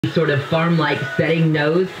sort of farm-like setting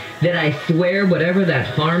knows that I swear whatever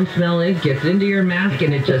that farm smell is gets into your mask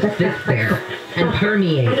and it just sits there and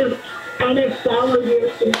permeates. And it follows your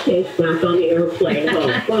suitcase back on the airplane home.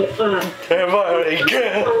 But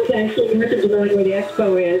actually, you have to know where the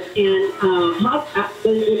expo is, and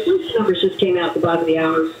the inflation numbers just came out at the bottom of the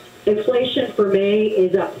hour. Inflation for May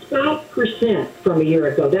is up 5% from a year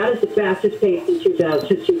ago. That is the fastest pace since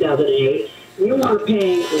 2008. You are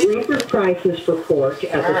paying record prices for pork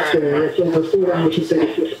at the store. It's over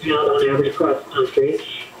 $4.36 a pound on average across the country.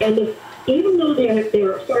 And even though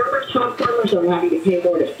they're farmers, hog farmers are having to pay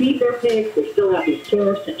more to feed their pigs, they still have these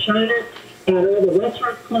tariffs in China, and all the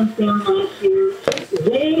restaurants closed down last year.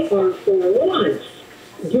 They are, for once,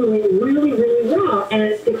 doing really, really well.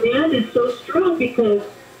 And demand is so strong because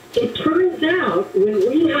it turns out when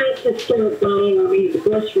we had to start buying our meat at the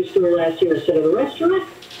grocery store last year instead of the restaurant,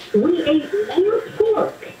 we ate more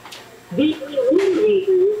pork than we would have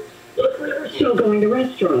eaten if we were still going to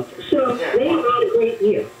restaurants. So they had a great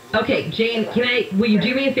year. Okay, Jane, will you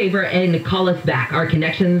do me a favor and call us back? Our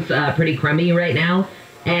connection's pretty crummy right now.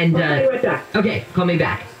 And I'll call you right back. Okay, call me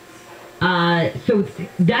back. So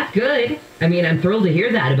that's good. I mean, I'm thrilled to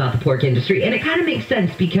hear that about the pork industry. And it kind of makes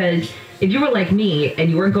sense because if you were like me and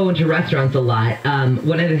you weren't going to restaurants a lot,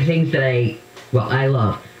 one of the things that I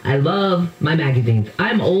love my magazines.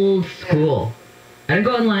 I'm old school. I don't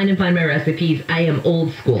go online and find my recipes. I am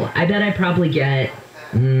old school. I bet I probably get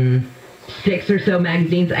 6 or so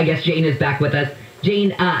magazines. I guess Jane is back with us.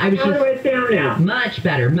 Jane, I was just... How do I sound now? Much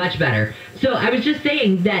better, much better. So I was just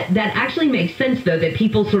saying that actually makes sense, though, that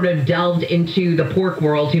people sort of delved into the pork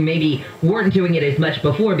world who maybe weren't doing it as much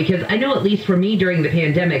before, because I know, at least for me during the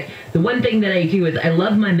pandemic, the one thing that I do is I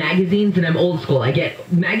love my magazines, and I'm old school. I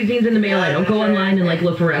get magazines in the mail. I don't go online and,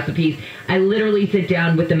 look for recipes. I literally sit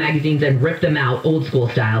down with the magazines and rip them out, old school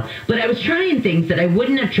style. But I was trying things that I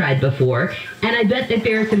wouldn't have tried before, and I bet that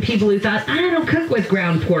there are some people who thought, I don't cook with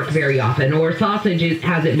ground pork very often, or sausage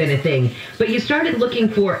hasn't been a thing. But you started looking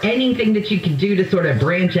for anything that you could do to sort of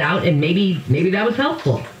branch out, and maybe that was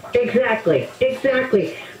helpful. Exactly.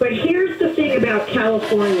 But here's the thing about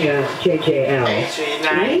California, JJL.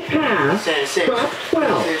 We passed Prop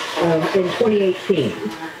 12 in 2018,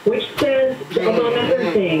 which says, among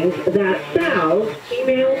other things, that sows,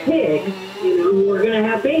 female pigs, who are going to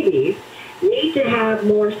have babies, need to have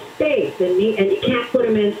more space, and you can't put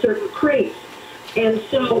them in certain crates. And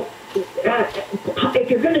so if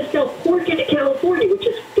you're going to sell pork into California, which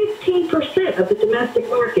is 15% of the domestic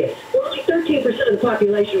market, we're only 13% of the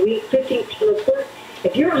population, we eat 15% of pork.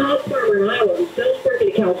 If you're a hog farmer in Iowa who sells pork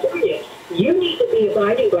into California, you need to be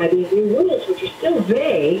abiding by these new rules, which are still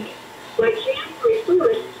vague, like January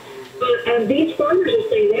 1st. And these farmers are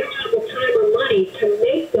saying they don't have the time or money to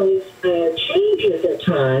make those changes in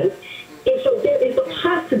time. And so there is a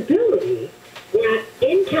possibility that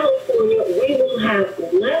in California we will have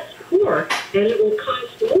less pork and it will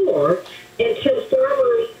cost more until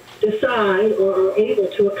farmers decide or are able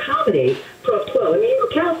to accommodate Prop 12. I mean,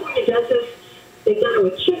 California does this. They've done it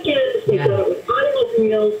with chickens. They've done it with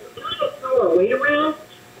automobiles. They don't throw our weight around.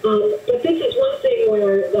 But this is one thing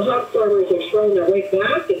where the hog farmers are throwing their weight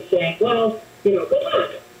back and saying, well, good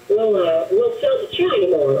luck. We'll sell to China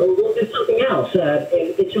more, or we'll do something else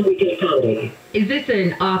until we can accommodate. Is this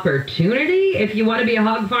an opportunity, if you want to be a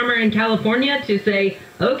hog farmer in California, to say,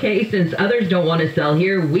 okay, since others don't want to sell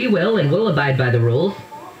here, we will, and we'll abide by the rules?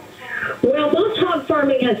 Well, most hog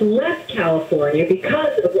farming has left California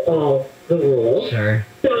because of all the rules. Sure.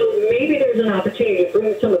 So maybe there's an opportunity to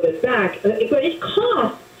bring some of this back. But it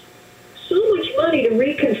costs so much money to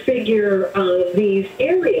reconfigure these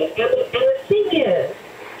areas. And the thing is,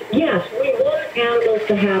 yes, we want animals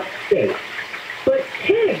to have space, but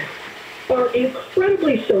pigs are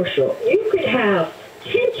incredibly social. You could have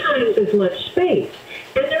 10 times as much space,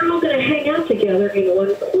 and they're all going to hang out together in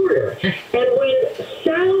one corner. And when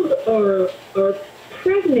sows are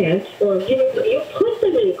pregnant, or you put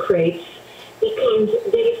them in crates because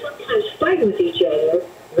they sometimes fight with each other.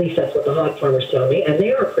 At least that's what the hog farmers tell me, and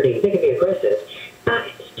they can be aggressive,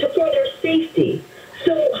 for their safety.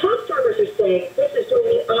 So hog farmers are saying this is doing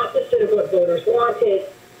the opposite of what voters wanted.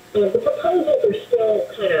 The proposals are still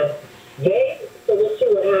kind of vague, so we'll see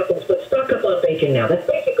what happens. But stock up on bacon now. That's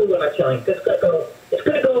basically what I'm telling you. It's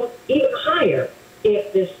going to go even higher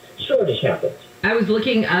if this shortage happens. I was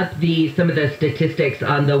looking up some of the statistics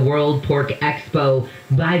on the World Pork Expo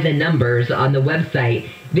by the numbers on the website.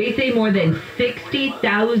 They say more than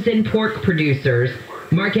 60,000 pork producers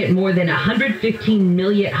market more than 115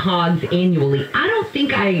 million hogs annually. I don't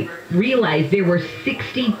think I realized there were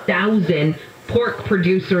 60,000 pork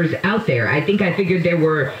producers out there. I think I figured there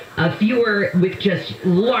were fewer with just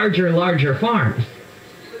larger farms.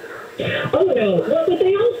 Oh, no. Well, but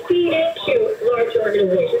they all feed into large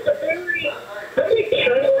organizations. It's a very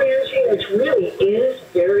cattle ranching, which really is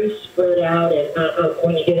very spread out. And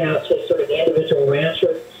when you get out to sort of the individual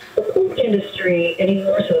ranchers, the pork industry, any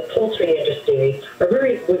more so the poultry industry, are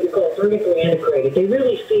very, what we call vertically integrated. They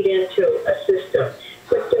really feed into a system.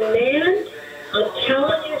 But demand, I'm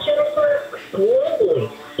telling you, Jennifer,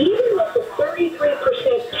 globally, even with the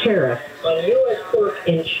 33% tariff on U.S. pork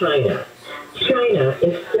in China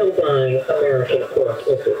is still buying American pork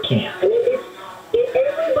if it can. I mean,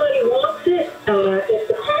 everybody wants it. If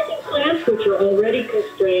the packing plants, which are already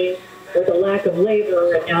constrained with a lack of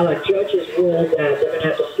labor, and now the judges ruled that they're going to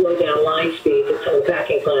have to slow down line speeds at some of the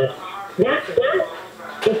packing plants,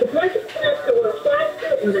 if the packing plants could work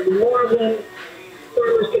faster and then more of them,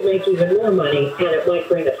 farmers could make even more money, and it might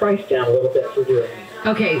bring the price down a little bit for you.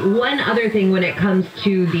 Okay, one other thing when it comes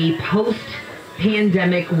to the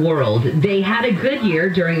post-pandemic world, they had a good year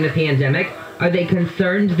during the pandemic. Are they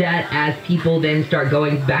concerned that as people then start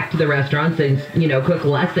going back to the restaurants and, cook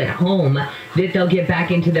less at home, that they'll get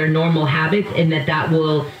back into their normal habits and that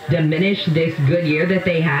will diminish this good year that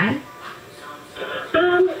they had?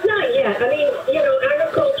 Not yet. I mean,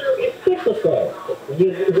 agriculture is cyclical.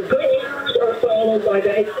 The good years are followed by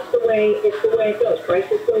that. It's just the way it goes.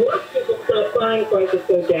 Prices go up, people stop buying, prices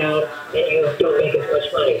go down, and you don't make as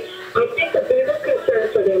much money. I think the bigger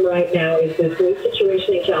concern for them right now is this new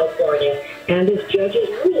situation in California and this judge's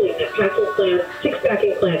ruling that six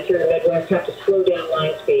packing plants here in the Midwest have to slow down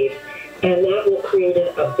line speeds, and that will create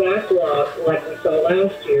a backlog like we saw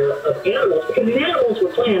last year of animals, because these animals were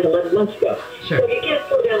planned 11 months ago. Sure. So you can't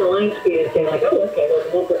slow down the line speed and say like, oh, okay,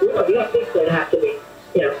 well, you have pigs that have to be,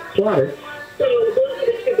 slaughtered. So those are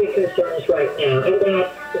the two big concerns right now, and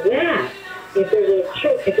that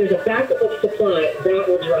if there's a backup of supply, that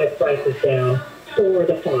will drive prices down for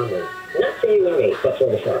the farmers. Not for you and me, but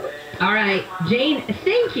for the farmers. All right, Jane,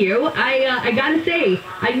 thank you. I gotta say,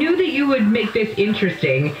 I knew that you would make this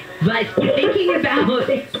interesting, but thinking about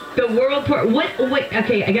the world pork,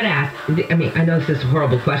 okay, I gotta ask. I mean, I know this is a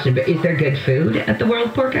horrible question, but is there good food at the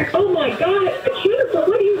World Pork Expo? Oh my God, Jennifer,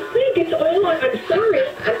 what do you think? It's all, I'm sorry,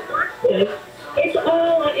 it's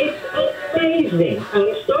amazing.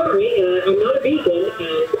 I'm sorry, I'm not a vegan,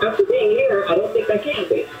 and after being here, I don't think I can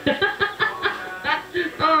be.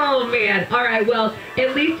 Oh, man. All right. Well,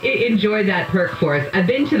 at least enjoy that perk for us. I've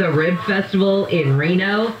been to the Rib Festival in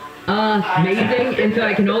Reno. Amazing. And so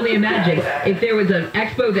I can only imagine if there was an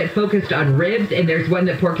expo that focused on ribs and there's one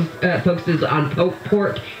that focuses on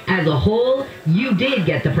pork as a whole, you did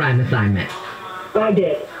get the prime assignment. I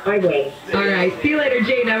did. I win. All right. See you later,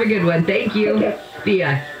 Jane. Have a good one. Thank you. Okay. See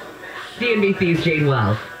ya. CNBC's Jane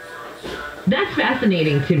Wells. That's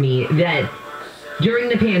fascinating to me that during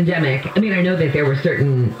the pandemic, I mean, I know that there were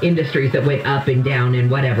certain industries that went up and down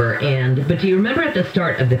and whatever, but do you remember at the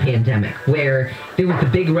start of the pandemic where there was a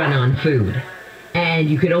big run on food and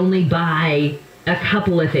you could only buy a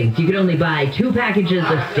couple of things? You could only buy 2 packages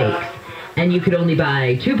of steaks and you could only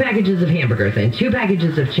buy 2 packages of hamburgers and 2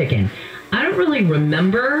 packages of chicken. I don't really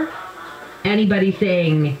remember anybody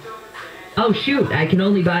saying, oh, shoot, I can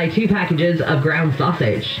only buy 2 packages of ground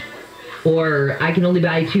sausage. Or I can only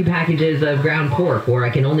buy 2 packages of ground pork, or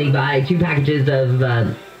I can only buy 2 packages of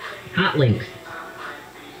hot links.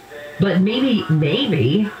 But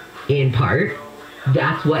maybe, in part,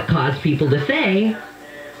 that's what caused people to say,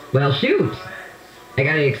 well, shoot, I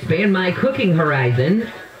gotta expand my cooking horizons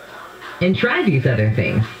and try these other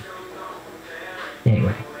things.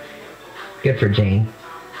 Anyway, good for Jane.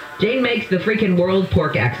 Jane makes the freaking World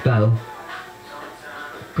Pork Expo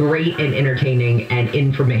great and entertaining and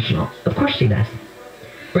informational. Of course she does.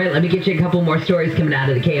 Right, let me get you a couple more stories coming out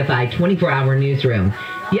of the KFI 24-hour newsroom.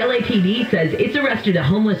 The LAPD says it's arrested a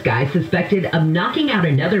homeless guy suspected of knocking out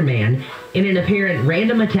another man in an apparent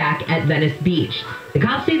random attack at Venice Beach. The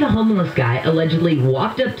cops say the homeless guy allegedly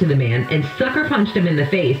walked up to the man and sucker punched him in the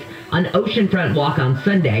face on Oceanfront Walk on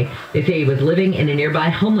Sunday. They say he was living in a nearby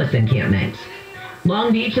homeless encampment.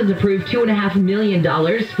 Long Beach has approved $2.5 million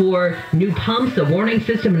for new pumps, a warning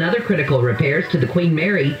system, and other critical repairs to the Queen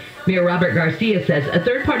Mary. Mayor Robert Garcia says a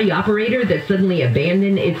third-party operator that suddenly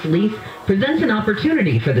abandoned its lease presents an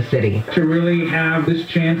opportunity for the city. To really have this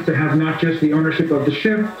chance to have not just the ownership of the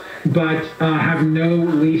ship, but have no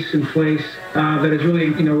lease in place that is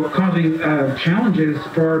really, causing challenges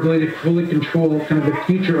for our ability to fully control kind of the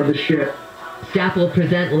future of the ship. Staff will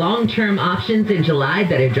present long-term options in July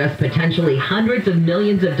that address potentially hundreds of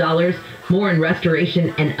millions of dollars more in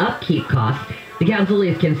restoration and upkeep costs. The council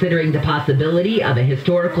is considering the possibility of a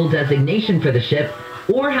historical designation for the ship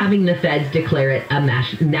or having the feds declare it a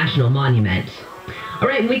national monument. All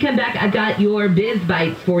right, when we come back, I've got your biz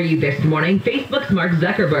bites for you this morning. Facebook's Mark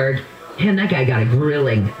Zuckerberg, and that guy got a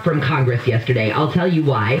grilling from Congress yesterday. I'll tell you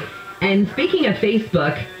why. And speaking of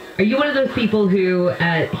Facebook, are you one of those people who,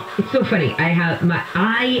 it's so funny,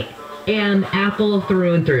 I am Apple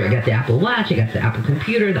through and through. I got the Apple Watch, I got the Apple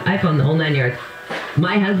computer, the iPhone, the whole 9 yards.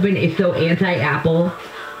 My husband is so anti-Apple,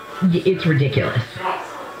 it's ridiculous.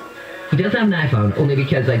 He does have an iPhone, only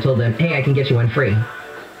because I told him, hey, I can get you one free.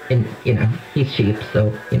 And, he's cheap,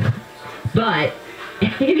 so, But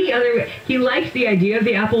he likes the idea of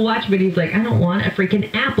the Apple Watch, but he's like, I don't want a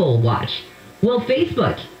freaking Apple Watch. Well,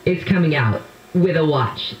 Facebook is coming out with a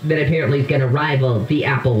watch that apparently is going to rival the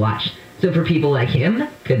Apple Watch. So for people like him,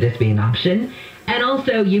 could this be an option? And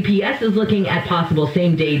also, UPS is looking at possible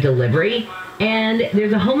same-day delivery. And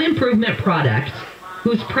there's a home improvement product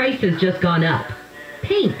whose price has just gone up.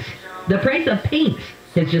 Paint. The price of paint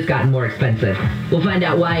has just gotten more expensive. We'll find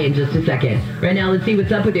out why in just a second. Right now, let's see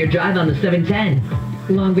what's up with your drive on the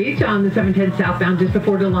 710. Long Beach on the 710 southbound just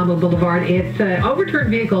before Delamo Boulevard. It's an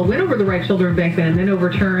overturned vehicle, went over the right shoulder embankment and then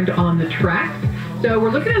overturned on the tracks. So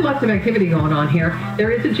we're looking at lots of activity going on here.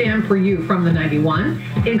 There is a jam for you from the 91.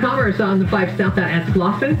 In Commerce on the 5 southbound at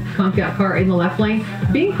Slauson, conked out car in the left lane,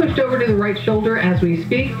 being pushed over to the right shoulder as we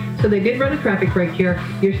speak. So they did run a traffic brake here.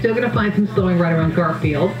 You're still going to find some slowing right around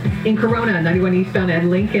Garfield. In Corona, 91 eastbound at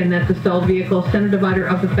Lincoln, that's a stalled vehicle, center divider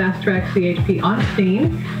of the fast track CHP on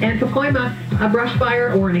scene. And Pacoima, a brush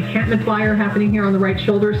fire or an encampment fire happening here on the right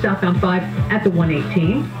shoulder, southbound 5 at the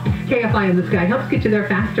 118. KFI in the Sky helps get you there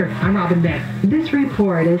faster. I'm Robin Beck. This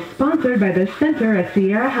report is sponsored by the Center at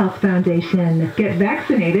Sierra Health Foundation. Get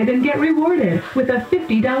vaccinated and get rewarded with a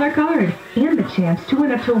 $50 card and the chance to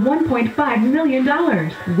win up to $1.5 million.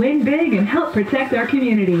 Win big and help protect our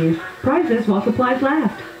communities. Prizes while supplies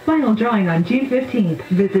last. Final drawing on June 15th.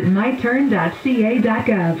 Visit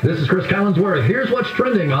myturn.ca.gov. This is Chris Collinsworth. Here's what's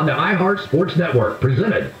trending on the iHeart Sports Network,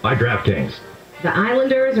 presented by DraftKings. The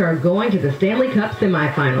Islanders are going to the Stanley Cup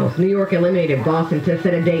semifinals. New York eliminated Boston to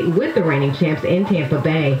set a date with the reigning champs in Tampa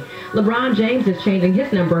Bay. LeBron James is changing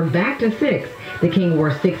his number back to 6. The King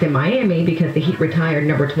wore 6 in Miami because the Heat retired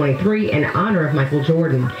number 23 in honor of Michael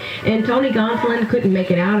Jordan. And Tony Gonsolin couldn't make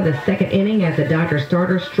it out of the second inning as the Dodgers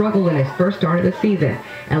starter struggled in his first start of the season.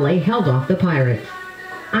 LA held off the Pirates.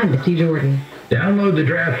 I'm Misty Jordan. Download the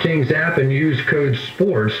DraftKings app and use code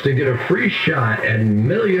SPORTS to get a free shot at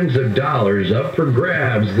millions of dollars up for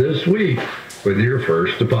grabs this week with your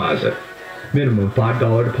first deposit. Minimum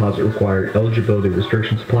 $5 deposit required. Eligibility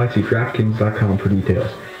restrictions apply. See DraftKings.com for details.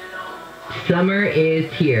 Summer is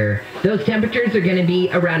here. Those temperatures are going to be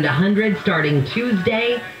around 100 starting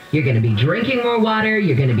Tuesday. You're going to be drinking more water.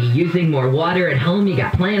 You're going to be using more water at home. You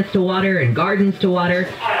got plants to water and gardens to water.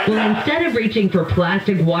 Well, instead of reaching for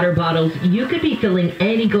plastic water bottles, you could be filling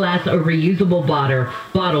any glass or reusable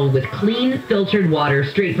bottle with clean, filtered water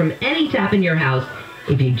straight from any tap in your house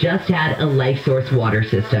if you just had a LifeSource water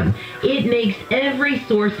system. It makes every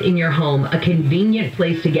source in your home a convenient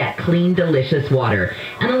place to get clean, delicious water.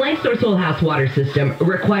 And a LifeSource whole house water system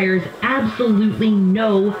requires absolutely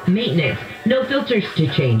no maintenance. No filters to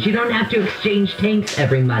change. You don't have to exchange tanks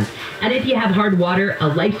every month. And if you have hard water, a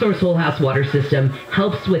LifeSource whole house water system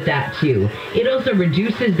helps with that too. It also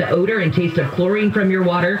reduces the odor and taste of chlorine from your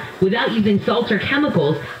water without using salts or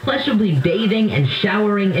chemicals. Plus you'll be bathing and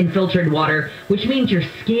showering in filtered water, which means your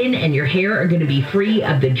skin and your hair are going to be free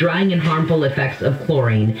of the drying and harmful effects of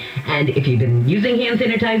chlorine. And if you've been using hand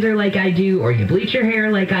sanitizer like I do, or you bleach your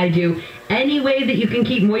hair like I do, any way that you can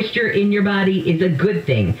keep moisture in your body is a good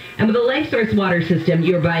thing. And with a LifeSource water system,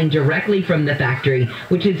 you're buying directly from the factory,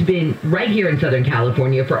 which has been right here in Southern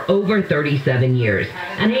California for over 37 years.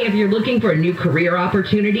 And hey, if you're looking for a new career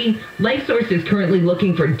opportunity, LifeSource is currently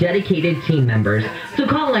looking for dedicated team members. So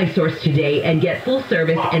call LifeSource today and get full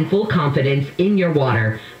service and full confidence in your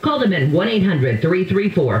water. Call them at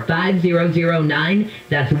 1-800-334-5009.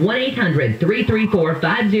 That's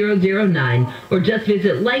 1-800-334-5009. Or just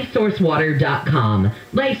visit LifeSourceWater.com.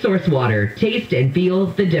 LifeSource Water. Taste and feel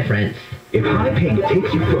the difference. If high ping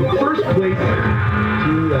takes you from first place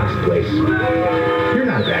to last place, you're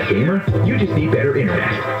not a bad gamer. You just need better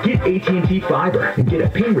internet. Get AT&T Fiber and get a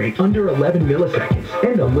ping rate under 11 milliseconds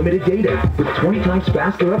and unlimited data. With 20 times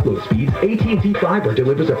faster upload speeds, AT&T Fiber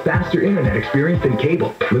delivers a faster internet experience than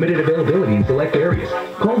cable. Limited availability in select areas.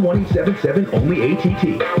 Call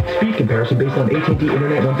 1-877-ONLY-ATT. Speed comparison based on AT&T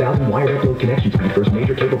Internet 1000 wired upload connection speed versus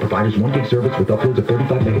major cable providers 1 gig service with uploads of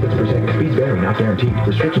 35 megabits per second. Speeds vary, not guaranteed.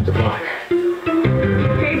 Restrictions apply.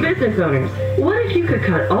 Hey business owners, what if you could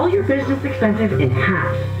cut all your business expenses in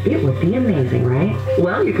half? It would be amazing, right?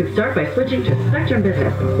 Well, you could start by switching to Spectrum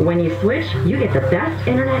Business. When you switch, you get the best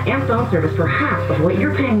internet and phone service for half of what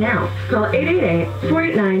you're paying now. Call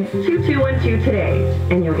 888-489-2212 today,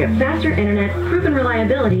 and you'll get faster internet, proven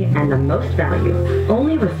reliability, and the most value.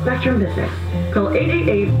 Only with Spectrum Business. Call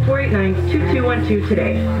 888-489-2212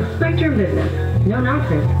 today. Spectrum Business. No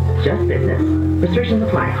nonsense, just business. Restrictions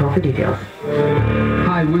apply. Call for details.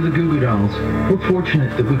 Hi, we're the Goo Goo Dolls. We're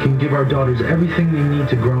fortunate that we can give our daughters everything they need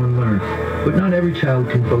to grow and learn. But not every child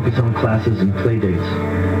can focus on classes and play dates.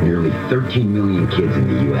 Nearly 13 million kids in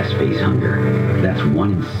the U.S. face hunger. That's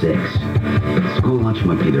 1 in 6. School lunch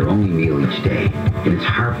might be their only meal each day, and it's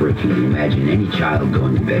heartbreaking to imagine any child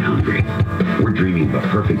going to bed hungry. We're dreaming of a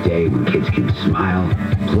perfect day when kids can smile,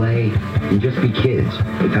 play, and just be kids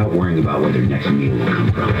without worrying about where their next meal will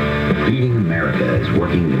come from. Feeding America is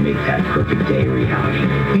working to make that perfect day a reality.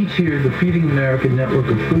 Each year, the Feeding America network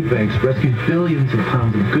of food banks rescues billions of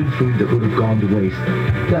pounds of good food that would have gone to waste.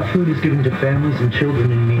 That food is given to families and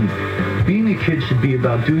children in need. Being a kid should be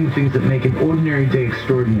about doing things that make an ordinary day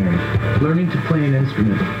extraordinary. Learning to play an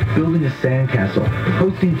instrument, building a sandcastle,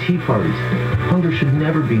 hosting tea parties. Hunger should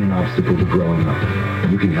never be an obstacle to growing up.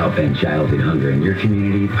 You can help end childhood hunger in your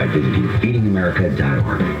community by visiting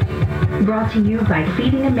feedingamerica.org. Brought to you by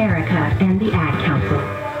Feeding America and the Ad Council.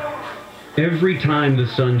 Every time the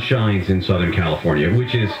sun shines in Southern California,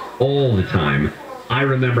 which is all the time, I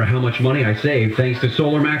remember how much money I saved thanks to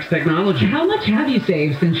Solar Max technology. How much have you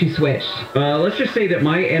saved since you switched? Let's just say that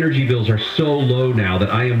my energy bills are so low now that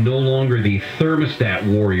I am no longer the thermostat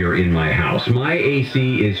warrior in my house. My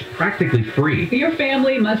AC is practically free. Your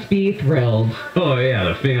family must be thrilled. Oh yeah,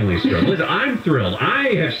 the family's thrilled. Listen, I'm thrilled.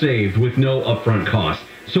 I have saved with no upfront cost.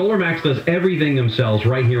 Solar Max does everything themselves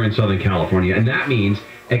right here in Southern California, and that means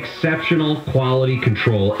exceptional quality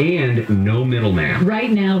control and no middleman. Right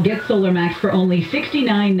now, get Solar Max for only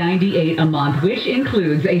 $69.98 a month, which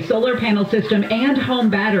includes a solar panel system and home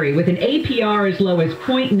battery with an APR as low as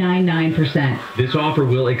 0.99%. This offer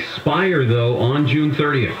will expire, though, on June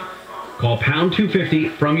 30th. Call pound 250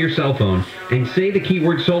 from your cell phone and say the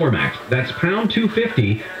keyword Solar Max. That's pound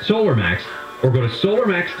 250 Solar Max. Or go to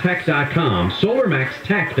SolarMaxTech.com,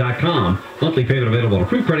 SolarMaxTech.com. Monthly payment available on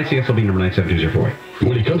approved credit, CSLB number 97204.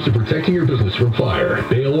 When it comes to protecting your business from fire,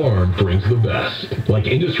 Bay Alarm brings the best. Like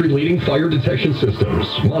industry-leading fire detection systems,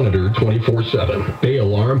 monitored 24/7. Bay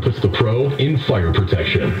Alarm puts the pro in fire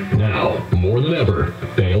protection. Now, more than ever,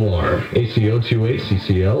 Bay Alarm. ACO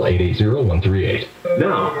 28CCL 880138.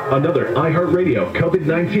 Now, another iHeartRadio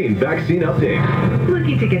COVID-19 vaccine update.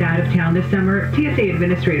 Looking to get out of town this summer, TSA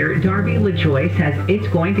Administrator Darby LaJoy says it's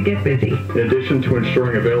going to get busy. In addition to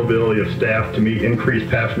ensuring availability of staff to meet increased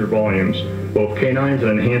passenger volumes, both canines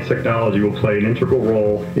and enhanced technology will play an integral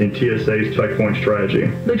role in TSA's checkpoint strategy.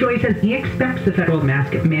 LaJoy says he expects the federal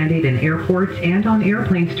mask mandate in airports and on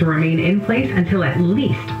airplanes to remain in place until at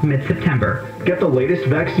least mid-September. Get the latest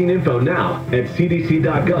vaccine info now at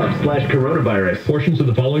cdc.gov/coronavirus. Portions of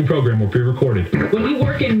the following program were pre-recorded. When you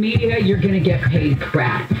work in media, you're going to get paid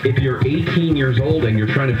crap. If you're 18 years old and you're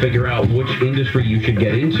trying to figure out which industry you should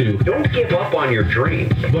get into, don't give up on your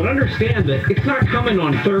dreams. But understand that it's not coming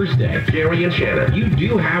on Thursday. Gary and Shannon, you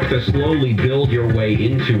do have to slowly build your way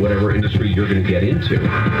into whatever industry you're going to get into.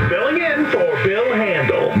 Filling in for Bill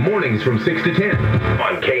Handel. Mornings from 6 to 10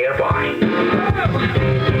 on KFI.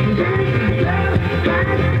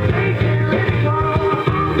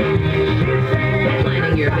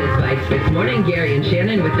 Headlining your Biz Bites this morning, Gary and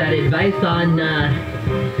Shannon with that advice on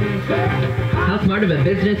how smart of a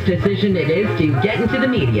business decision it is to get into the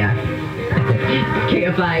media.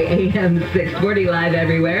 KFI AM 640 live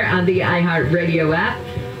everywhere on the iHeartRadio app.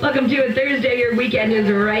 Welcome to a Thursday. Your weekend is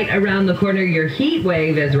right around the corner. Your heat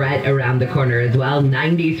wave is right around the corner as well.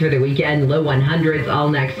 90s for the weekend, low 100s all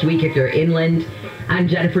next week if you're inland. I'm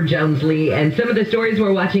Jennifer Jones-Lee, and some of the stories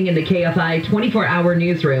we're watching in the KFI 24-hour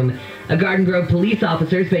newsroom. A Garden Grove police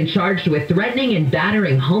officer has been charged with threatening and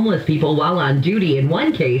battering homeless people while on duty. In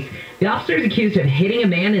one case, the officer is accused of hitting a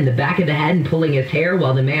man in the back of the head and pulling his hair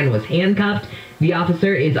while the man was handcuffed. The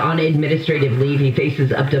officer is on administrative leave. He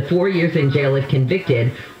faces up to 4 years in jail if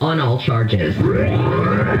convicted on all charges.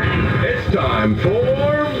 It's time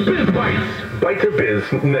for Biz Bites. Bites of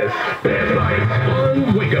business. Biz Bites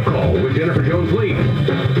on Wake Up Call with Jennifer Jones-Lee.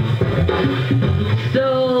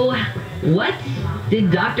 So, what did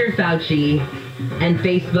Dr. Fauci and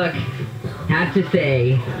Facebook have to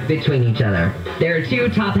say between each other? There are two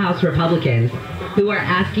top House Republicans who are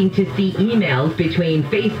asking to see emails between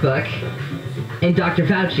Facebook and Dr.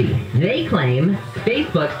 Fauci. They claim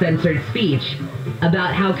Facebook censored speech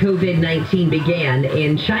about how COVID-19 began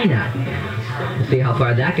in China. We'll see how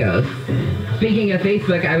far that goes. Speaking of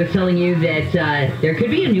Facebook, I was telling you that there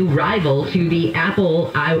could be a new rival to the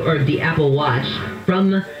Apple Watch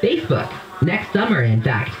from Facebook next summer, in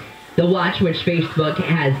fact. The watch, which Facebook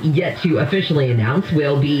has yet to officially announce,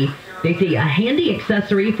 will be, they say, a handy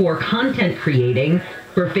accessory for content creating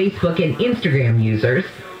for Facebook and Instagram users.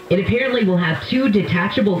 It apparently will have 2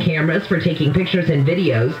 detachable cameras for taking pictures and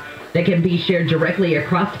videos that can be shared directly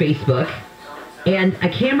across Facebook. And a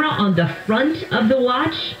camera on the front of the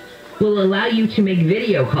watch will allow you to make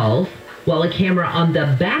video calls, while a camera on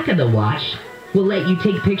the back of the watch will let you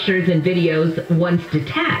take pictures and videos once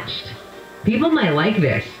detached. People might like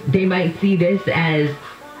this. They might see this as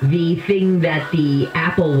the thing that the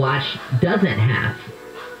Apple Watch doesn't have.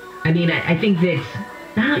 I mean, I think that,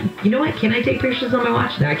 you know what? Can I take pictures on my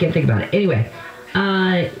watch? No, I can't think about it. Anyway,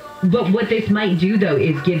 but what this might do, though,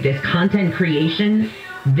 is give this content creation.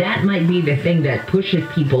 That might be the thing that pushes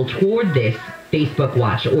people toward this Facebook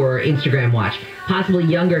watch or Instagram watch, possibly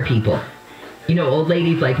younger people. You know, old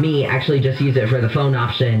ladies like me actually just use it for the phone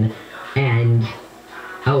option and,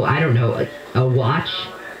 I don't know, a watch.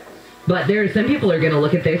 But there are some people who are going to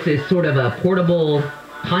look at this as sort of a portable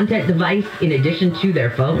content device in addition to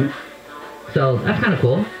their phone. So that's kind of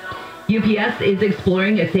cool. UPS is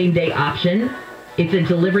exploring a same-day option. It's a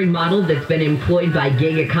delivery model that's been employed by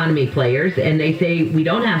gig economy players, and they say we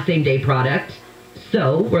don't have same-day product,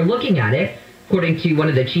 so we're looking at it. According to one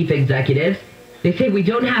of the chief executives, they say we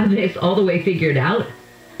don't have this all the way figured out,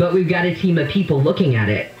 but we've got a team of people looking at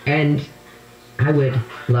it, and I would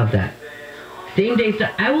love that. Same-day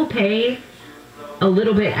stuff. I will pay a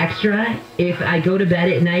little bit extra if I go to bed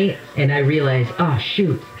at night and I realize, oh,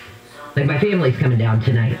 shoot, like my family's coming down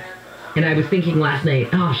tonight. And I was thinking last night,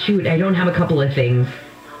 oh, shoot, I don't have a couple of things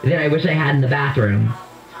that I wish I had in the bathroom.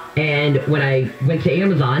 And when I went to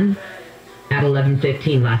Amazon at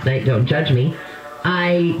 11:15 last night, don't judge me,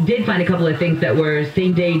 I did find a couple of things that were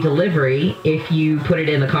same-day delivery if you put it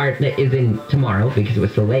in the cart that is in tomorrow because it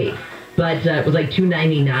was so late. But it was like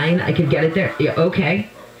 $2.99. I could get it there. Yeah, okay.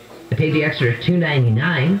 I paid the extra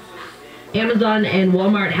 $2.99. Amazon and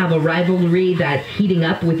Walmart have a rivalry that's heating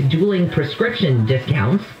up with dueling prescription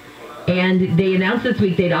discounts. And they announced this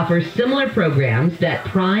week they'd offer similar programs that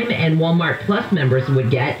Prime and Walmart Plus members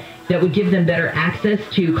would get that would give them better access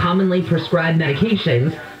to commonly prescribed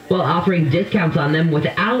medications while offering discounts on them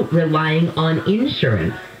without relying on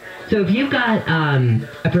insurance. So if you've got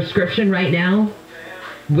a prescription right now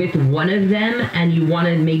with one of them and you want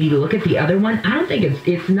to maybe look at the other one, I don't think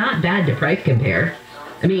it's not bad to price compare.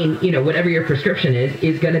 I mean, you know, whatever your prescription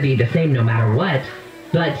is going to be the same no matter what.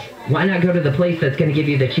 But why not go to the place that's going to give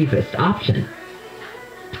you the cheapest option?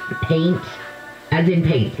 Paint, as in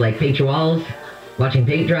paint, like paint your walls, watching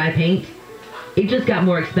paint dry, paint. It just got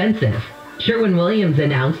more expensive. Sherwin-Williams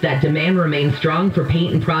announced that demand remains strong for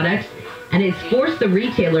paint and products, and it's forced the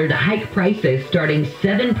retailer to hike prices starting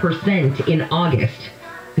 7% in August,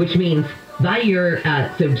 which means buy your,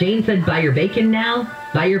 so Jane said buy your bacon now,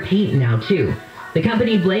 buy your paint now too. The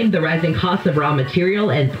company blamed the rising costs of raw material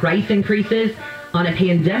and price increases on a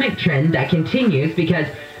pandemic trend that continues because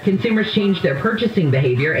consumers changed their purchasing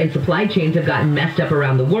behavior and supply chains have gotten messed up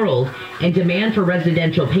around the world, and demand for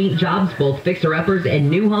residential paint jobs, both fixer-uppers and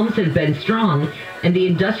new homes, has been strong, and the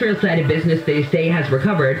industrial side of business, they say, has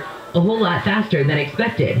recovered a whole lot faster than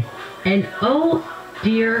expected. And oh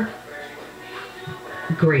dear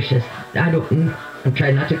gracious, I'm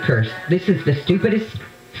trying not to curse. This is the stupidest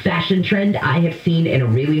fashion trend I have seen in a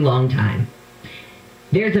really long time.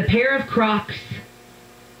 There's a pair of Crocs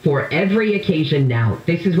for every occasion now.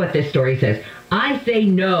 This is what this story says. I say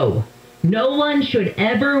no. No one should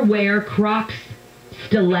ever wear Crocs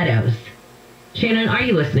stilettos. Shannon, are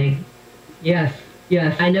you listening? Yes.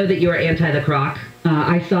 I know that you are anti the Croc.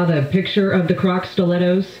 I saw the picture of the Croc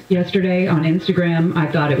stilettos yesterday on Instagram.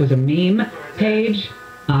 I thought it was a meme page.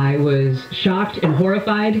 I was shocked and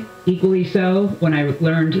horrified, equally so, when I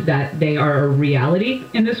learned that they are a reality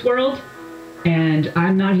in this world. And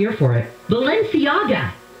I'm not here for it.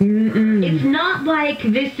 Balenciaga. It's not like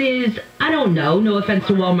this is, I don't know, no offense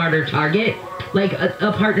to Walmart or Target, like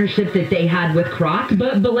a partnership that they had with Crocs.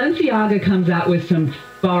 But Balenciaga comes out with some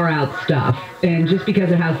far out stuff. And just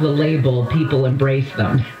because it has the label, people embrace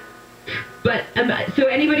them. But, so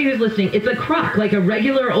anybody who's listening, it's a Croc, like a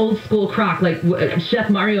regular old school Croc, like Chef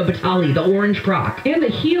Mario Batali, the orange Croc. And the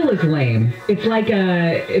heel is lame. It's like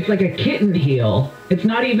a kitten heel. It's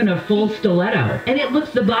not even a full stiletto. And it looks,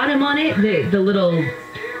 the bottom on it, the little,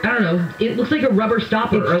 I don't know, it looks like a rubber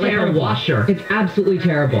stopper or like a washer. It's absolutely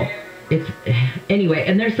terrible. It's anyway,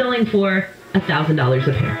 and they're selling for $1,000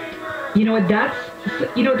 a pair. You know what? That's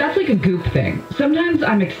like a Goop thing. Sometimes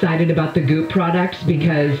I'm excited about the Goop products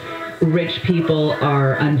because rich people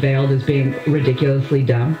are unveiled as being ridiculously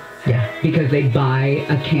dumb. Yeah. Because they buy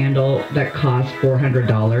a candle that costs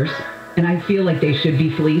 $400, and I feel like they should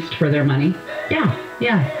be fleeced for their money. Yeah.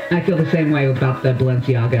 I feel the same way about the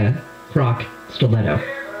Balenciaga Croc stiletto.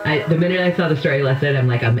 The minute I saw the story last night, I'm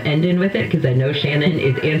like, I'm ending with it because I know Shannon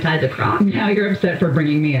is anti the Croc. Now you're upset for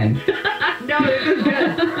bringing me in. No, this is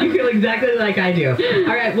good. You feel exactly like I do.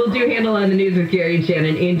 All right, we'll do Handle on the News with Gary and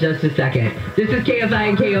Shannon in just a second. This is KFI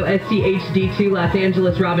and KOST HD2 Los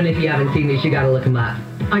Angeles. Robin, if you haven't seen these, you got to look them up.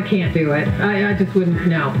 I can't do it. I just wouldn't.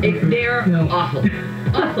 No. They're awful.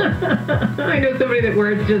 I know somebody that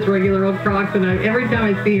wears just regular old Crocs, and every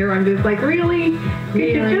time I see her, I'm just like, really? You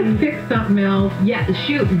should just pick something else. Yeah,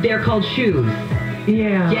 they're called shoes.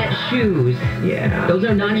 Yeah. Get shoes. Yeah. Those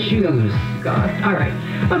are not shoes. God. All right.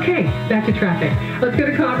 Okay, back to traffic. Let's go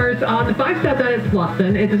to Commerce. On the 5 south out at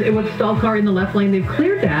Slauson, it was a stalled car in the left lane. They've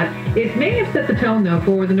cleared that. It may have set the tone, though,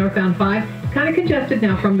 for the northbound 5. Kind of congested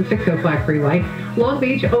now from the 605 freeway. Long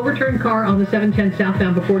Beach, overturned car on the 710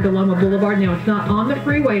 southbound before Deloma Boulevard. Now, it's not on the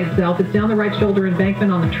freeway itself. It's down the right shoulder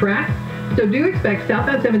embankment on the tracks. So do expect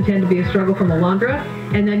southbound 710 to be a struggle from Alondra,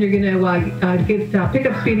 and then you're going to pick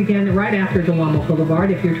up speed again right after Delamo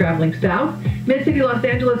Boulevard if you're traveling south. Mid-City Los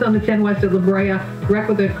Angeles on the 10 west at La Brea, wreck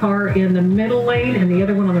with a car in the middle lane and the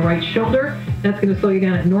other one on the right shoulder. That's going to slow you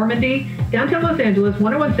down at Normandy. Downtown Los Angeles,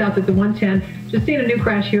 101 south at the 110. Just seeing a new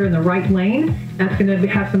crash here in the right lane. That's going to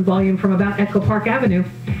have some volume from about Echo Park Avenue.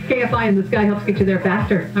 KFI in the Sky helps get you there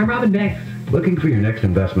faster. I'm Robin Banks. Looking for your next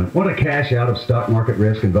investment? Want to cash out of stock market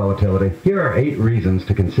risk and volatility? Here are 8 reasons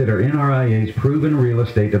to consider NRIA's proven real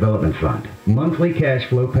estate development fund. Monthly cash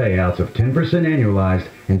flow payouts of 10% annualized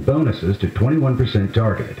and bonuses to 21%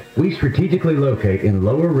 targeted. We strategically locate in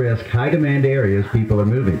lower risk, high demand areas people are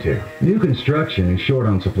moving to. New construction is short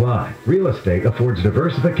on supply. Real estate affords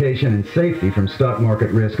diversification and safety from stock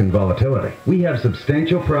market risk and volatility. We have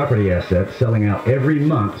substantial property assets selling out every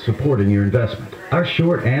month supporting your investment. Our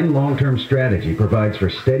short and long-term strategy provides for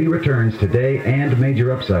steady returns today and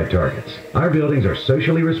major upside targets. Our buildings are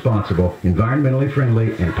socially responsible, environmentally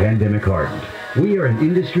friendly, and pandemic hardened. We are an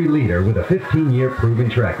industry leader with a 15-year proven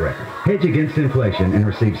track record. Hedge against inflation and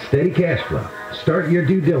receive steady cash flow. Start your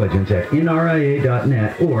due diligence at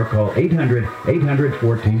nria.net or call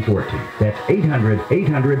 800-800-1414. That's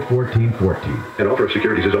 800-800-1414. An offer of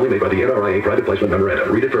securities is only made by the NRIA Private Placement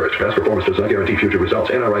Memorandum. Read it first. Past performance does not guarantee future results.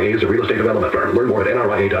 NRIA is a real estate development firm. Learn more at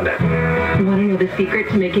nria.net. Want to know the secret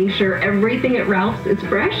to making sure everything at Ralph's is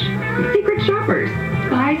fresh? Secret shoppers.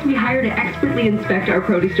 Guys we hire to expertly inspect our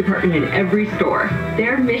produce department in every store.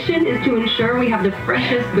 Their mission is to ensure we have the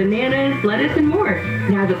freshest bananas, lettuce, and more.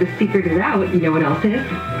 Now that the secret is out, you know what else is?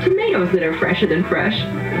 Tomatoes that are fresher than fresh.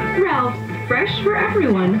 Ralph's, fresh for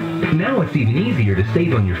everyone. Now it's even easier to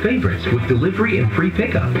save on your favorites with delivery and free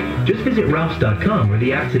pickup. Just visit Ralphs.com or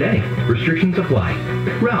the app today. Restrictions apply.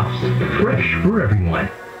 Ralph's, fresh for everyone.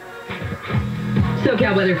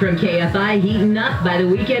 SoCal weather from KFI heating up. By the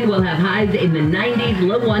weekend, we'll have highs in the 90s,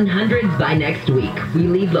 low 100s by next week. We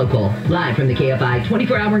lead local. Live from the KFI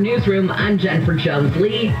 24-hour newsroom, I'm Jennifer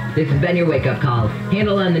Jones-Lee. This has been your wake-up call.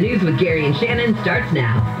 Handle on the News with Gary and Shannon starts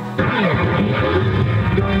now.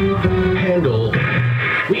 Handle.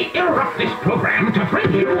 We interrupt this program to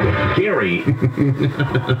bring you Gary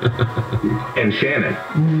and Shannon.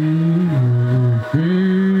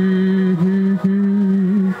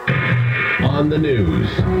 On the news.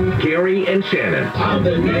 Gary and Shannon. On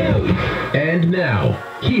the news. And now,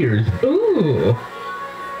 here's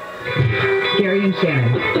Gary and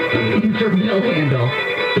Shannon. Interbill handle.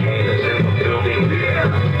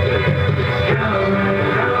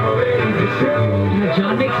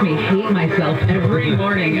 John makes me hate myself every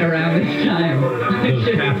morning around this time.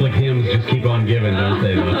 Those Catholic hymns just keep on giving, don't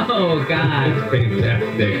they? Oh, God. It's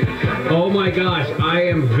fantastic. Oh, my gosh. I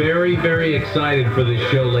am very, very excited for this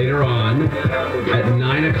show later on at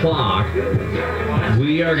 9 o'clock.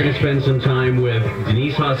 We are going to spend some time with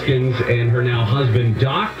Denise Huskins and her now husband,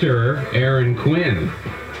 Dr. Aaron Quinn.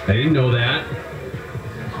 I didn't know that.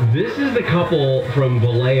 This is the couple from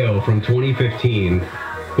Vallejo from 2015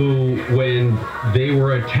 who, when they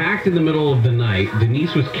were attacked in the middle of the night,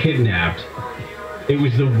 Denise was kidnapped. It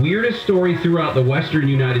was the weirdest story throughout the western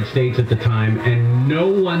United States at the time, and no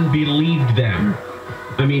one believed them.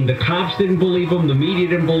 I mean, the cops didn't believe them, the media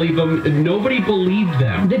didn't believe them, nobody believed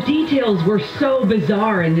them. The details were so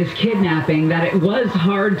bizarre in this kidnapping that it was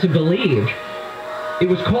hard to believe. It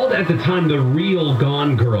was called at the time the Real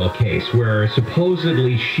Gone Girl case, where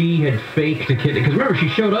supposedly she had faked a kid. Because remember, she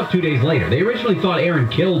showed up 2 days later. They originally thought Aaron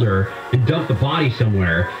killed her and dumped the body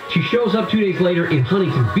somewhere. She shows up 2 days later in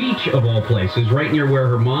Huntington Beach, of all places, right near where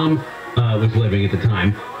her mom was living at the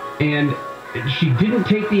time. And she didn't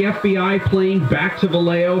take the FBI plane back to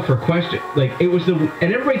Vallejo for question. Like, it was and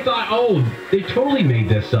everybody thought, oh, they totally made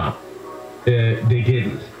this up. They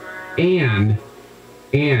didn't.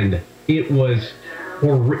 And it was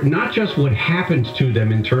not just what happened to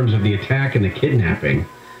them in terms of the attack and the kidnapping,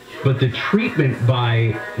 but the treatment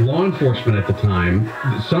by law enforcement at the time.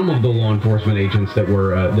 Some of the law enforcement agents that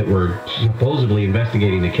were supposedly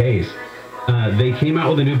investigating the case, they came out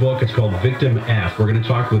with a new book. It's called Victim F. We're going to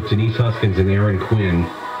talk with Denise Huskins and Aaron Quinn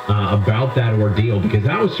about that ordeal, because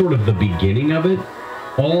that was sort of the beginning of it.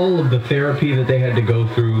 All of the therapy that they had to go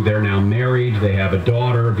through. They're now married. They have a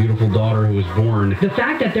daughter, a beautiful daughter who was born. The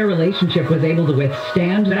fact that their relationship was able to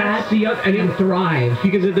withstand and thrive.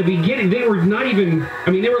 Because at the beginning, they were not even,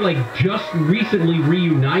 they were like just recently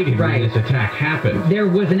reunited when this attack happened. There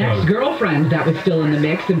was an ex-girlfriend that was still in the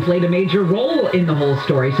mix and played a major role in the whole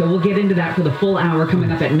story. So we'll get into that for the full hour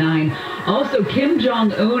coming up at 9. Also, Kim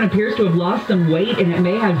Jong-un appears to have lost some weight, and it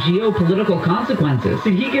may have geopolitical consequences.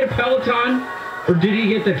 Did he get a Peloton? Or did he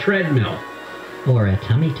get the treadmill? Or a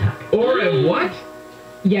tummy tuck? Or a what?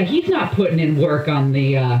 Yeah, he's not putting in work on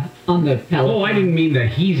the Peloton. Oh, I didn't mean that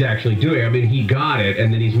he's actually doing it. He got it,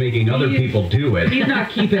 and then he's making other people do it. He's not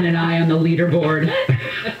keeping an eye on the leaderboard.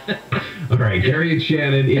 All right, Gary and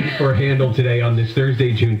Shannon in for Handle today on this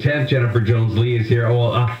Thursday, June 10th. Jennifer Jones-Lee is here.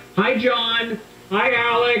 Hi, John. Hi,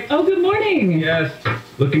 Alex. Oh, good morning. Yes.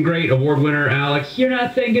 Looking great. Award winner, Alex. You're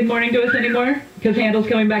not saying good morning to us anymore? Because Handle's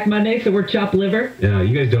coming back Monday, so we're chopped liver? Yeah,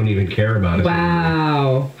 you guys don't even care about us.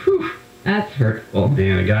 Wow. Whew. That's hurtful.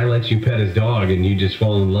 Man, a guy lets you pet his dog and you just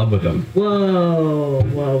fall in love with him. Whoa.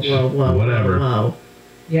 Whatever. Whoa.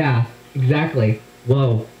 Yeah, exactly.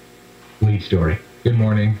 Whoa. Lead story. Good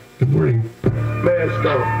morning. Good morning. Mask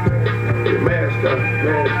off. Mask off.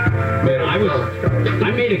 Man,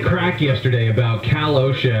 I made a crack yesterday about Cal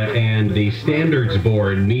OSHA and the Standards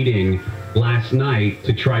Board meeting last night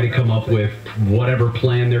to try to come up with whatever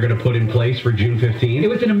plan they're going to put in place for June 15th. It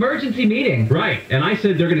was an emergency meeting. Right. And I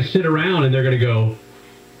said they're going to sit around and they're going to go,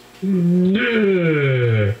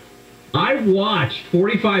 "Nah." I watched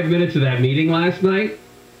 45 minutes of that meeting last night.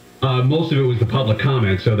 Most of it was the public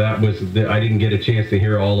comment, so that was I didn't get a chance to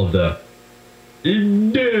hear all of the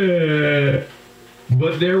 "Nah."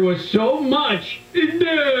 But there was so much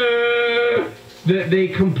 "Nah," that they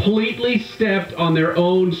completely stepped on their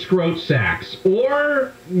own scrot sacks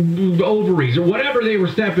or ovaries or whatever they were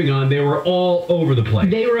stepping on. They were all over the place.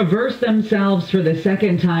 They reversed themselves for the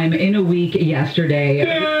second time in a week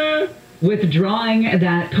yesterday, withdrawing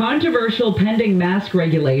that controversial pending mask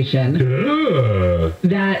regulation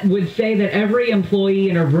that would say that every employee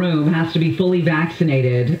in a room has to be fully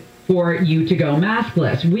vaccinated for you to go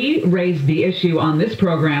maskless. We raised the issue on this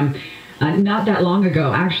program not that long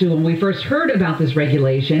ago, actually, when we first heard about this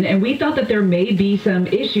regulation, and we thought that there may be some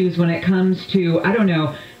issues when it comes to, I don't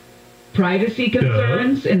know, privacy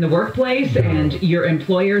concerns in the workplace and your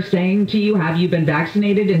employer saying to you, have you been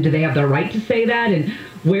vaccinated, and do they have the right to say that, and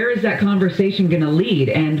where is that conversation going to lead,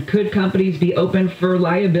 and could companies be open for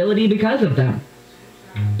liability because of them?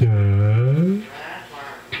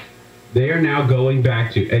 They are now going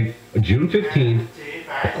back to June 15th,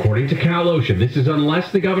 according to Cal OSHA. This is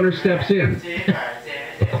unless the governor steps in.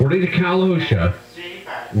 According to Cal OSHA,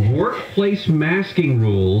 workplace masking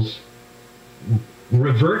rules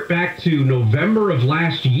revert back to November of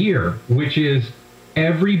last year, which is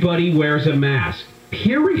everybody wears a mask,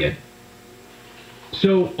 period.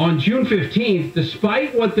 So on June 15th,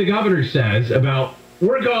 despite what the governor says about,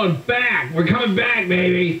 we're going back, we're coming back,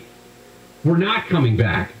 baby, we're not coming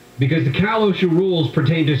back. Because the Cal OSHA rules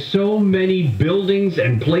pertain to so many buildings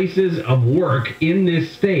and places of work in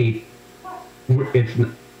this state,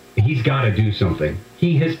 he's got to do something.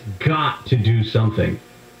 He has got to do something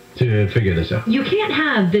to figure this out. You can't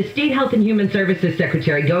have the State Health and Human Services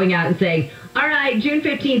Secretary going out and saying, all right, June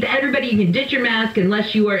 15th, everybody, you can ditch your mask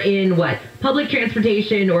unless you are in, public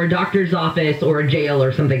transportation or a doctor's office or a jail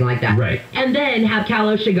or something like that. Right. And then have Cal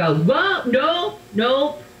OSHA go, well,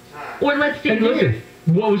 no, or let's stay And listen,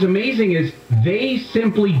 what was amazing is they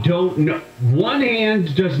simply don't know. One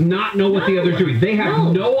hand does not know what the other's doing. They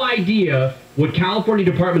have no idea what California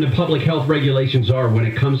Department of Public Health regulations are when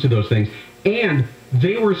it comes to those things. And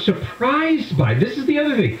they were surprised by, this is the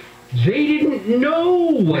other thing, they didn't know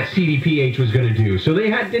what CDPH was going to do. So they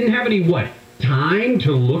didn't have any, time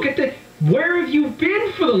to look at the, where have you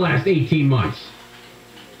been for the last 18 months?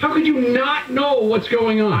 How could you not know what's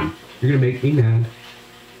going on? You're going to make me mad.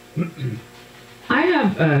 I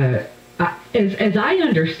have, as I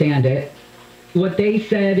understand it, what they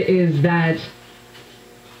said is that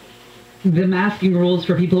the masking rules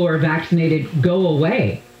for people who are vaccinated go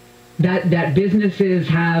away. That businesses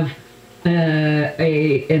have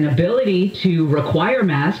an ability to require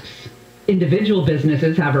masks. Individual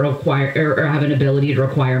businesses have an ability to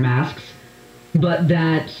require masks, but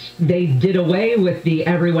that they did away with the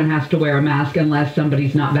everyone has to wear a mask unless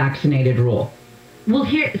somebody's not vaccinated rule. Well,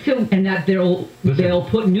 and that they'll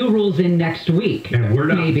put new rules in next week. And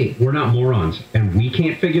we're not morons, and we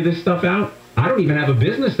can't figure this stuff out. I don't even have a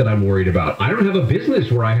business that I'm worried about. I don't have a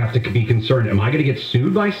business where I have to be concerned. Am I going to get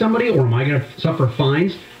sued by somebody, or am I going to suffer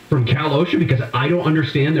fines from Cal OSHA because I don't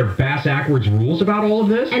understand their bass-ackwards rules about all of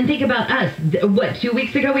this? And think about us. What, 2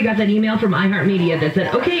 weeks ago we got that email from iHeartMedia that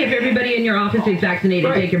said, okay, if everybody in your office is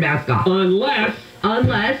vaccinated, take your mask off.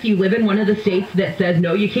 Unless you live in one of the states that says,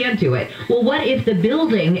 no, you can't do it. Well, what if the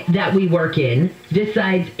building that we work in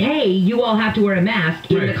decides, hey, you all have to wear a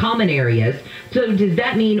mask in the common areas? So does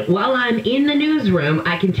that mean while I'm in the newsroom,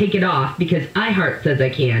 I can take it off because iHeart says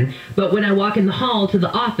I can, but when I walk in the hall to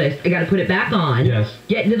the office, I got to put it back on,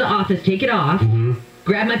 get into the office, take it off,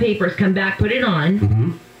 grab my papers, come back, put it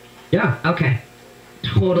on. Yeah. Okay.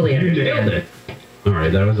 Totally understand. Nailed it. All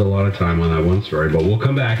right, that was a lot of time on that one story, but we'll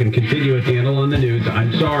come back and continue with Handle on the News.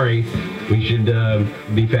 I'm sorry. We should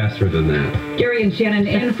be faster than that. Gary and Shannon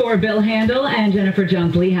in for Bill Handel, and Jennifer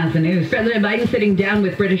Jones-Lee has the news. President Biden sitting down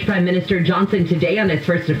with British Prime Minister Johnson today on his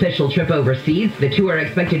first official trip overseas. The two are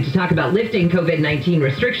expected to talk about lifting COVID-19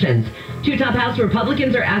 restrictions. Two top House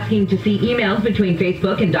Republicans are asking to see emails between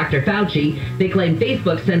Facebook and Dr. Fauci. They claim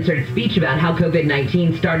Facebook censored speech about how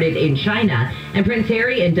COVID-19 started in China. And Prince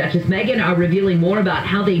Harry and Duchess Meghan are revealing more about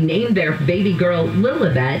how they named their baby girl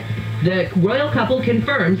Lilibet. The royal couple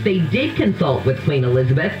confirms they did consult with Queen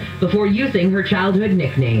Elizabeth before using her childhood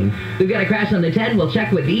nickname. We've got a crash on the 10. We'll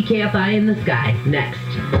check with the KFI in the sky next.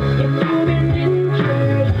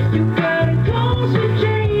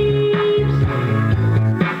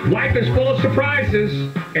 Life is full of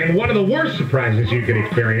surprises, and one of the worst surprises you can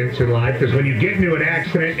experience in life is when you get into an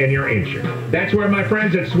accident and you're injured. That's where my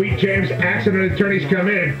friends at Sweet James Accident Attorneys come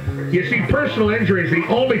in. You see, personal injury is the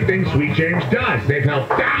only thing Sweet James does. They've helped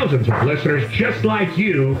thousands of listeners just like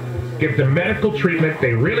you get the medical treatment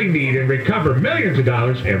they really need and recover millions of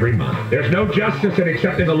dollars every month. There's no justice in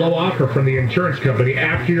accepting a low offer from the insurance company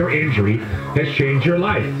after your injury has changed your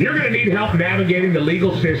life. You're going to need help navigating the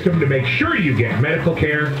legal system to make sure you get medical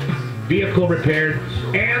care, vehicle repaired,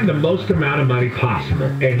 and the most amount of money possible.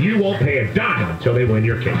 And you won't pay a dime until they win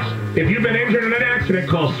your case. If you've been injured in an accident,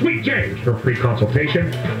 call Sweet James for a free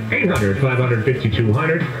consultation.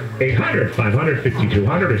 800-500-5200.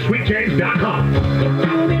 800-500-5200 or sweetjames.com.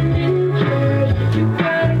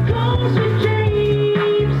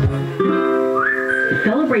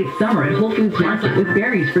 Celebrate summer at Whole Foods Market with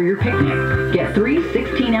berries for your picnic. Get 3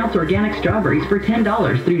 16-ounce organic strawberries for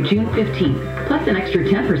 $10 through June 15th, plus an extra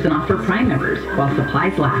 10% off for Prime members while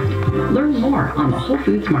supplies last. Learn more on the Whole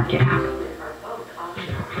Foods Market app.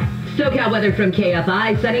 SoCal weather from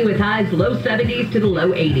KFI, sunny with highs low 70s to the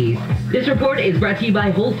low 80s. This report is brought to you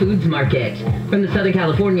by Whole Foods Market. From the Southern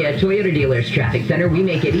California Toyota Dealers Traffic Center, we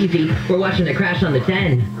make it easy. We're watching the crash on the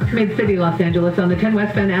 10. Mid-City, Los Angeles, on the 10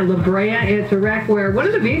 westbound at La Brea. It's a wreck where one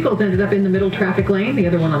of the vehicles ended up in the middle traffic lane, the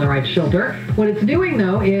other one on the right shoulder. What it's doing,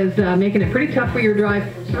 though, is making it pretty tough for your drive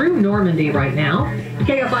through Normandy right now.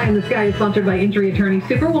 KFI in the Sky is sponsored by injury attorney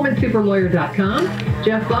SuperwomanSuperLawyer.com.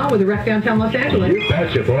 Jeff Law with a wreck downtown Los Angeles. You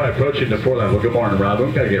betcha, boy. Approaching the 4 level. Good morning, Rob.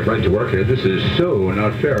 We've got to get right to work here. This is so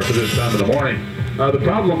not fair for this time of the morning. The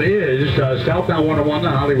problem is southbound 101,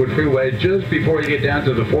 the Hollywood Freeway, just before you get down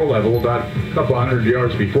to the 4 level, about a couple hundred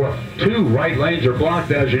yards before. 2 right lanes are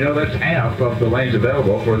blocked. As you know, that's half of the lanes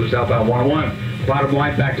available for the southbound 101. Bottom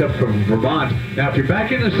line backed up from Vermont. Now, if you're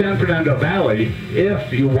back in the San Fernando Valley,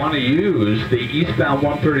 if you want to use the eastbound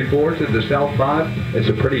 134 to the south 5, it's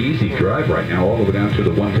a pretty easy drive right now, all the way down to the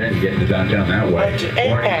 110, getting to downtown that way.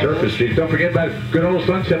 Or Surface Street. Don't forget about good old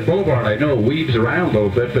Sunset Boulevard. I know it weaves around a little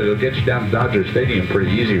bit, but it'll get you down to Dodger Stadium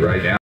pretty easy right now.